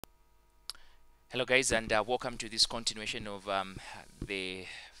Hello guys, and welcome to this continuation of the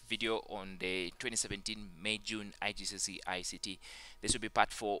video on the 2017 May-June IGCSE ICT. This will be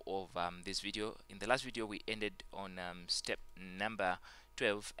part 4 of this video. In the last video we ended on step number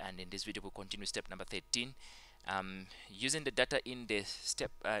 12, and in this video we'll continue step number 13. Using the data in the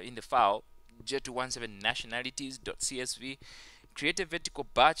in the file j217 nationalities.csv, create a vertical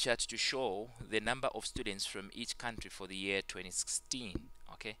bar chart to show the number of students from each country for the year 2016.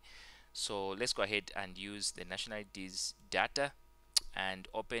 Okay. So let's go ahead and use the nationalities data and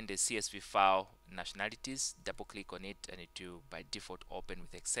open the CSV file nationalities. Double click on it and it will by default open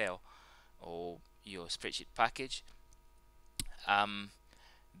with Excel or your spreadsheet package.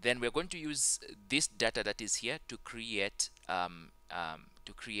 Then we're going to use this data that is here to create a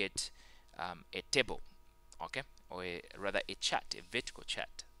table, okay, or rather a chart, a vertical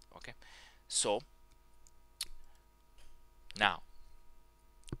chart. Okay, so now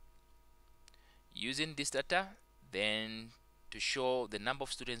using this data, then to show the number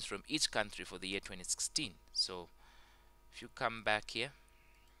of students from each country for the year 2016. So if you come back here,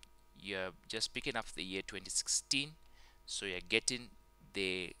 you're just picking up the year 2016, so you're getting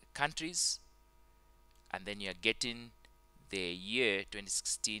the countries and then you're getting the year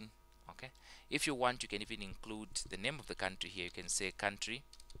 2016. Okay, if you want, you can even include the name of the country here. You can say country,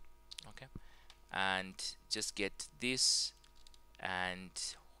 okay, and just get this and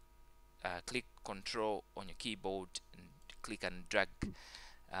click Control on your keyboard and click and drag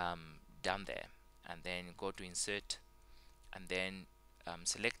down there, and then go to insert and then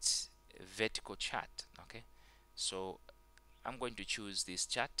select vertical chart. Okay, so I'm going to choose this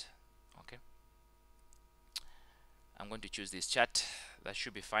chart. Okay, I'm going to choose this chart. That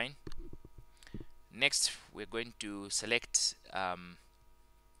should be fine. Next we're going to select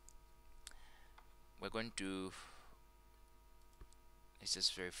we're going to let's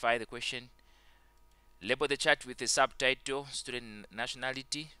just verify the question. Label the chart with the subtitle student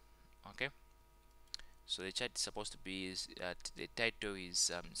nationality. Okay, so the chart is supposed to be the title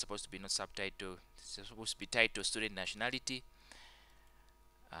is supposed to be not subtitle, it's supposed to be title student nationality.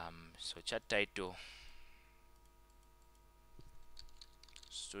 So chart title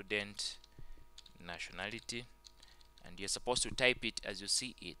student nationality, and you're supposed to type it as you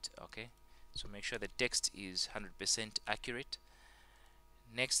see it. Okay, so make sure the text is 100% accurate.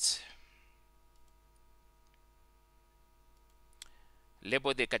 Next,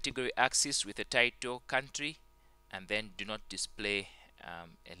 label the category axis with the title country, and then do not display a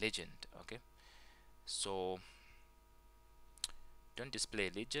legend. Okay, so don't display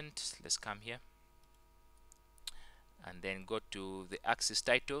a legend. Let's come here and then go to the axis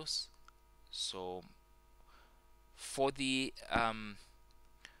titles. So for this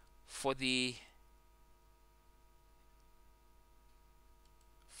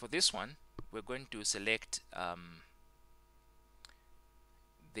one, we're going to select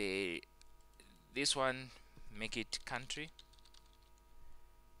this one, make it country.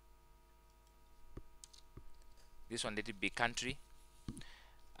 This one, let it be country.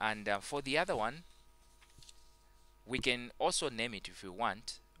 And for the other one, we can also name it if we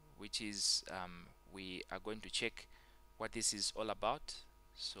want, which is we are going to check what this is all about.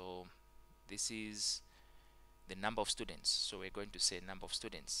 So this is the number of students, so we're going to say number of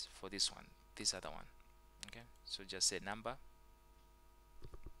students for this one, this other one. Okay, so just say number.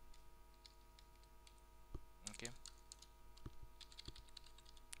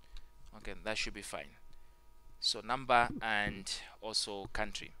 Okay, that should be fine. So number and also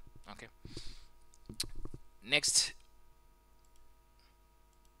country. Okay, next,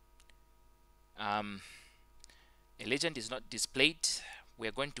 a legend is not displayed. We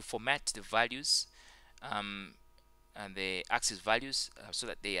are going to format the values and the axis values so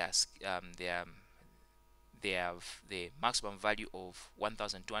that they have the maximum value of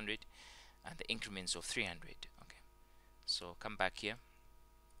 1200 and the increments of 300. Okay, so come back here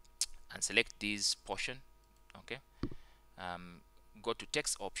and select this portion. Okay, go to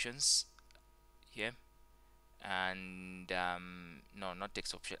text options here, and no, not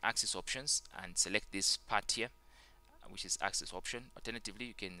text option, axis options, and select this part here, which is axis option. Alternatively,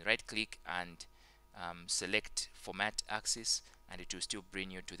 you can right click and select format axis, and it will still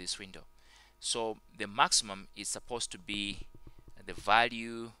bring you to this window. So the maximum is supposed to be the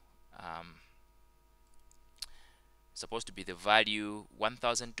value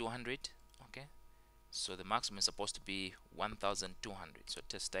 1200. Okay, so the maximum is supposed to be 1200, so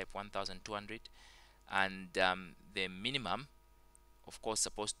just type 1200, and the minimum, of course,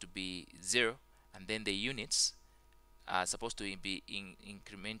 supposed to be 0, and then the units are supposed to be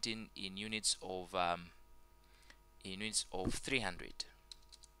incrementing in units of 300.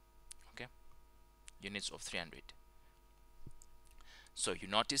 Okay, units of 300. So you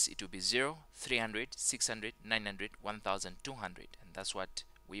notice it will be 0, 300, 600, 900, 1200, and that's what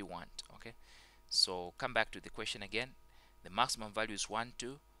we want. Okay, so come back to the question again. The maximum value is 1,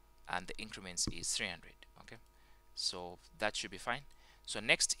 2, and the increments is 300. Okay, so that should be fine. So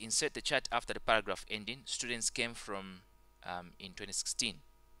next, insert the chart after the paragraph ending. Students came from in 2016.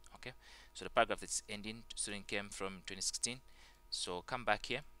 Okay, so the paragraph that's ending, student came from 2016. So come back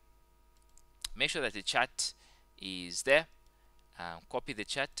here, make sure that the chart is there, copy the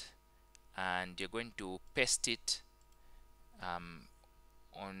chart, and you're going to paste it on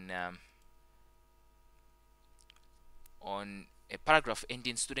a paragraph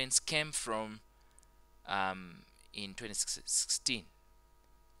ending students came from in 2016.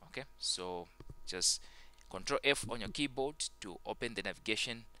 Okay, so just Control F on your keyboard to open the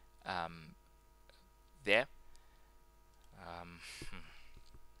navigation there.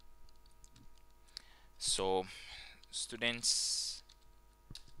 So students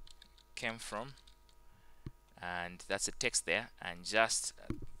came from, and that's the text there, and just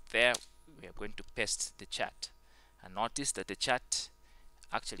there we are going to paste the chart, and notice that the chart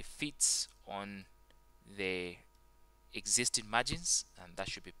actually fits on the existing margins, and that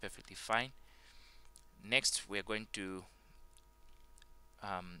should be perfectly fine. Next, we are going to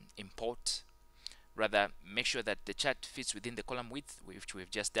make sure that the chart fits within the column width, which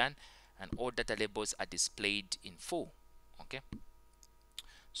we've just done, and all data labels are displayed in full. Okay,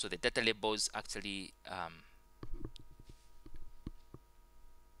 so the data labels actually are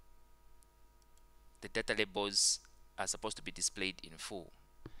supposed to be displayed in full.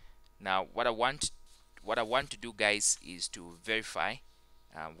 Now what I want to do, guys, is to verify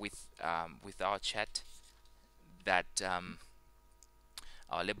with our chart that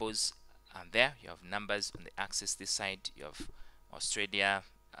our labels are there. You have numbers on the axis this side, you have Australia,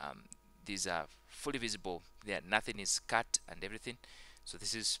 these are fully visible there, nothing is cut and everything, so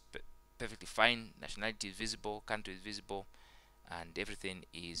this is perfectly fine. Nationality is visible, country is visible, and everything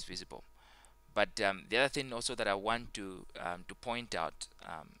is visible. But the other thing also that I want to point out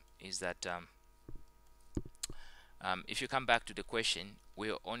is that if you come back to the question,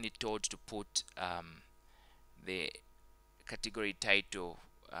 we're only told to put the category title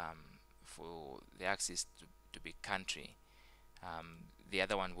for the axis to be country. The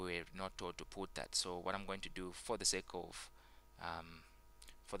other one we were not told to put that. So what I'm going to do, for the sake of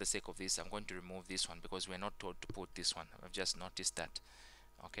this, I'm going to remove this one because we're not told to put this one. I've just noticed that.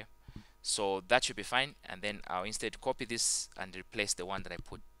 Okay, so that should be fine, and then I'll instead copy this and replace the one that I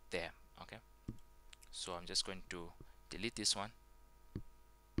put there. Okay, so I'm just going to delete this one.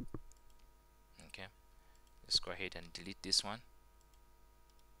 Okay, let's go ahead and delete this one.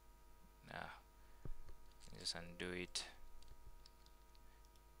 Now just undo it,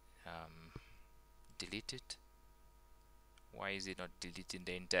 delete it. Why is it not deleting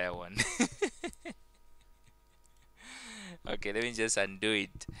the entire one? Okay, let me just undo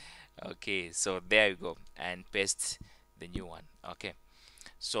it. Okay, so there you go, and paste the new one. Okay,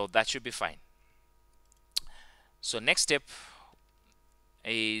 so that should be fine. So next step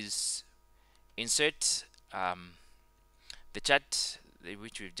is insert the chart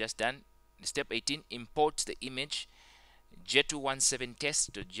which we've just done. Step 18, import the image j217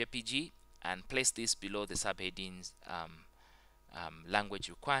 test.jpg and place this below the subheadings language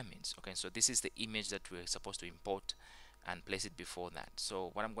requirements. Okay, so this is the image that we're supposed to import and place it before that.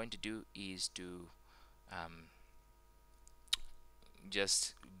 So what I'm going to do is to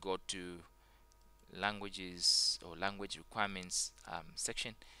just go to languages or language requirements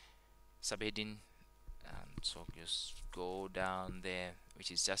section, subheading, so just go down there, which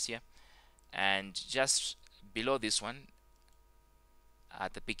is just here, and just below this one,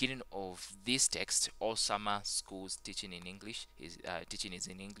 at the beginning of this text, all summer schools teaching in English is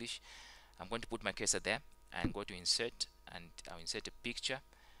in English. I'm going to put my cursor there and go to insert, and I'll insert a picture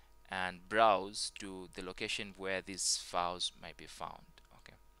and browse to the location where these files might be found.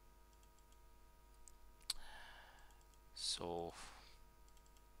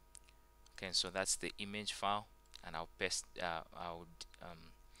 Okay, so that's the image file, and I'll paste I'll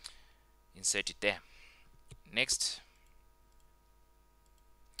insert it there. Next,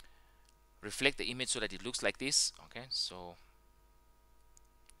 reflect the image so that it looks like this. Okay, so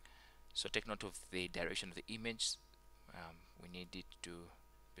take note of the direction of the image. We need it to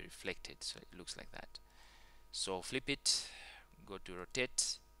be reflected so it looks like that. So flip it, go to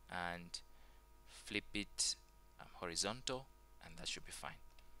rotate, and flip it horizontal, and that should be fine.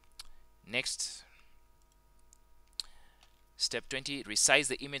 Next, step 20, resize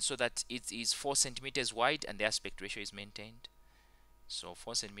the image so that it is 4 centimeters wide and the aspect ratio is maintained. So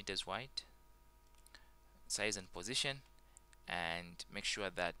 4 centimeters wide. size and position, and make sure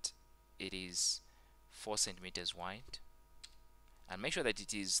that it is 4 centimeters wide, and make sure that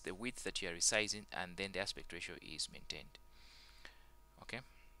it is the width that you are resizing, and then the aspect ratio is maintained. Okay,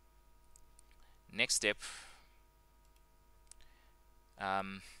 next step,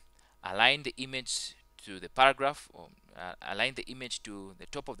 align the image to the paragraph, or align the image to the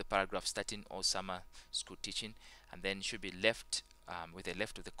top of the paragraph starting all summer school teaching, and then should be left with the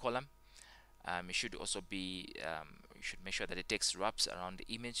left of the column. It should also be you should make sure that the text wraps around the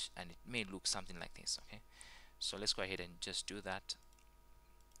image, and it may look something like this. Okay, so let's go ahead and just do that.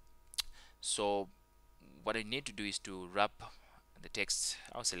 So what I need to do is to wrap the text.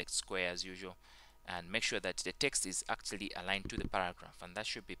 I'll select square as usual, and make sure that the text is actually aligned to the paragraph, and that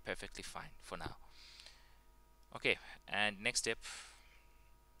should be perfectly fine for now. Okay, and next step,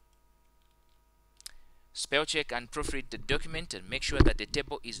 spell check and proofread the document and make sure that the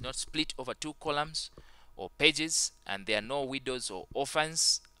table is not split over 2 columns or pages, and there are no widows or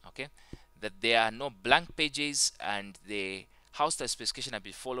orphans. Okay, that there are no blank pages, and the house style specification have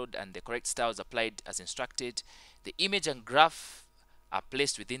been followed, and the correct styles applied as instructed. The image and graph are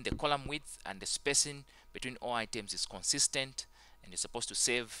placed within the column width, and the spacing between all items is consistent, and you're supposed to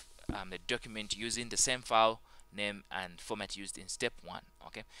save the document using the same file name and format used in step 1.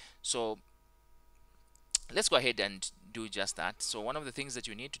 Okay, so let's go ahead and do just that. So one of the things that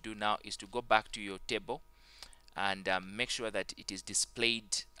you need to do now is to go back to your table and make sure that it is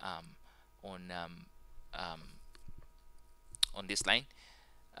displayed on this line.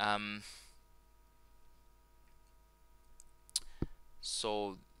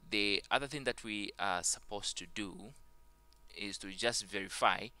 So the other thing that we are supposed to do is to just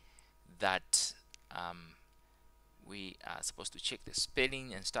verify that we are supposed to check the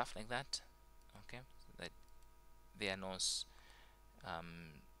spelling and stuff like that. Okay, so that there are no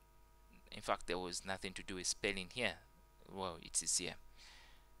in fact, there was nothing to do with spelling here. Well, it is here.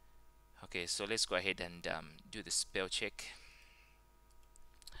 Okay, so let's go ahead and do the spell check.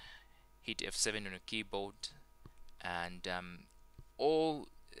 Hit F7 on your keyboard, and all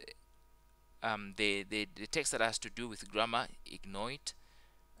the text that has to do with grammar, ignore it.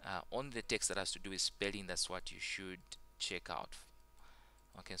 Only the text that has to do with spelling, that's what you should check out.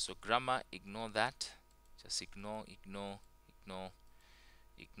 Okay, so grammar, ignore that. Just ignore.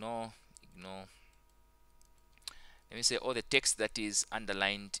 Let me say all the text that is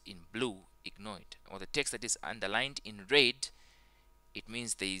underlined in blue, ignore it. Or the text that is underlined in red, it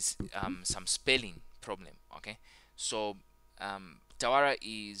means there is some spelling problem. Okay, so Tawara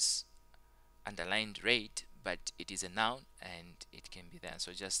is underlined red, but it is a noun and it can be there.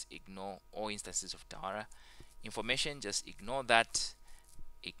 So just ignore all instances of Tawara information. Just ignore that.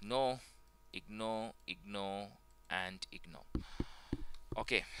 Ignore, and ignore.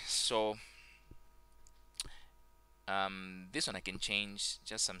 Okay, so this one I can change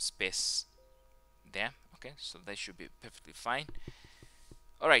just some space there. Okay, so that should be perfectly fine.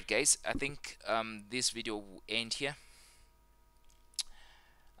 Alright guys, I think this video will end here.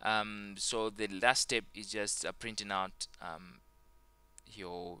 So the last step is just printing out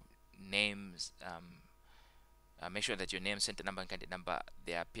your names. Make sure that your name, center number, and candidate number,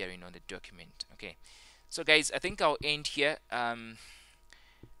 they are appearing on the document. Okay, so guys, I think I'll end here.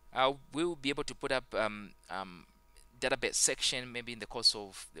 I will be able to put up database section maybe in the course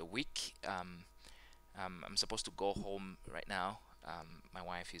of the week. I'm supposed to go home right now. My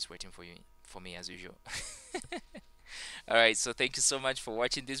wife is waiting for me as usual. Alright, so thank you so much for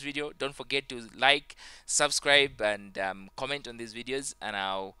watching this video. Don't forget to like, subscribe, and comment on these videos, and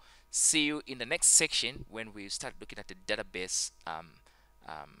I'll see you in the next section when we start looking at the database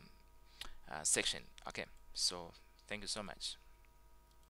section. Okay, so thank you so much.